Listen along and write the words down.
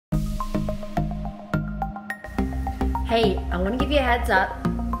Hey, I want to give you a heads up.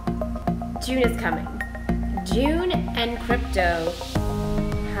 June is coming. June and crypto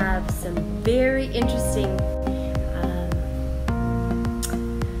have some very interesting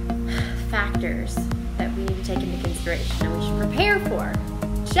factors that we need to take into consideration and we should prepare for.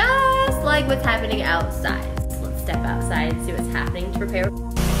 Just like what's happening outside. So let's step outside and see what's happening to prepare.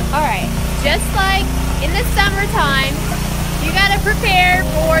 Alright, just like in the summertime, you gotta prepare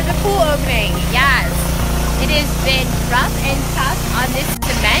for the pool opening. Yes, it has been rough and tough on this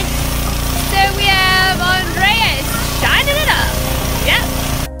cement. So we have Andreas shining it up. Yep.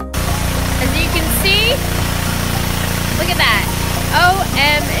 As you can see, look at that.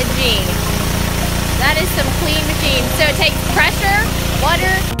 OMG. That is some clean machine. So it takes pressure,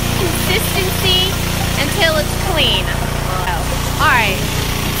 water, consistency until it's clean. Alright,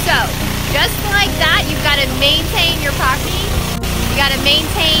 so just like that, you've got to maintain your property. You got to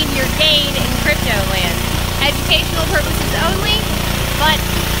maintain your gain in crypto land. Educational purposes only, but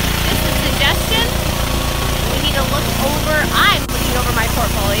just a suggestion. We need to look over, I'm looking over my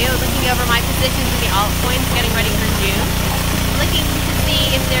portfolio, looking over my positions in the altcoins, getting ready for June. Looking to see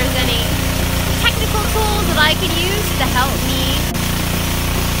if there's any technical tools that I can use to help me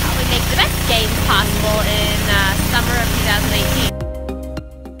probably make the best gains possible in summer of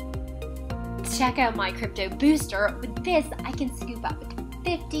 2018. Check out my crypto booster. With this, I can scoop up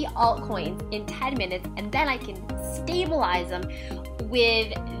 50 altcoins in 10 minutes and then I can stabilize them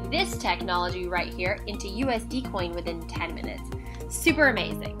with this technology right here into USD coin within 10 minutes. Super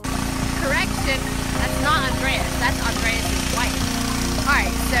amazing. Correction, that's not Andreas, that's Andreas' wife.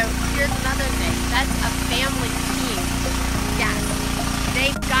 Alright, so here's another thing. That's a family team. Yes.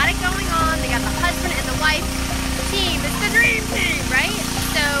 They've got it going on. They got the husband and the wife team. It's the dream team, right?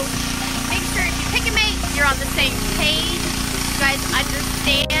 So make sure if you pick a mate, you're on the same page. You guys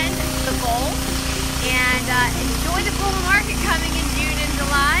understand the goal. And enjoy the bull market coming in June and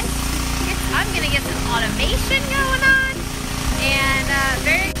July. I'm going to get some automation going on. And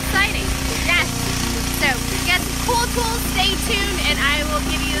very exciting. Yes. So you got some cool tools. Stay tuned and I will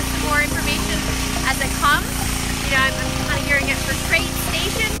give you some more information as it comes. You know, I'm kind of gearing it for Trade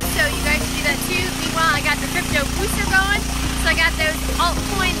Station. So you guys can do that too. Meanwhile, I got the crypto booster going. So I got those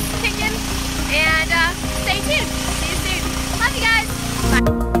altcoins kicking. And stay tuned. See you soon. Love you guys.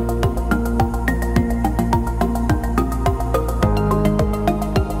 Bye.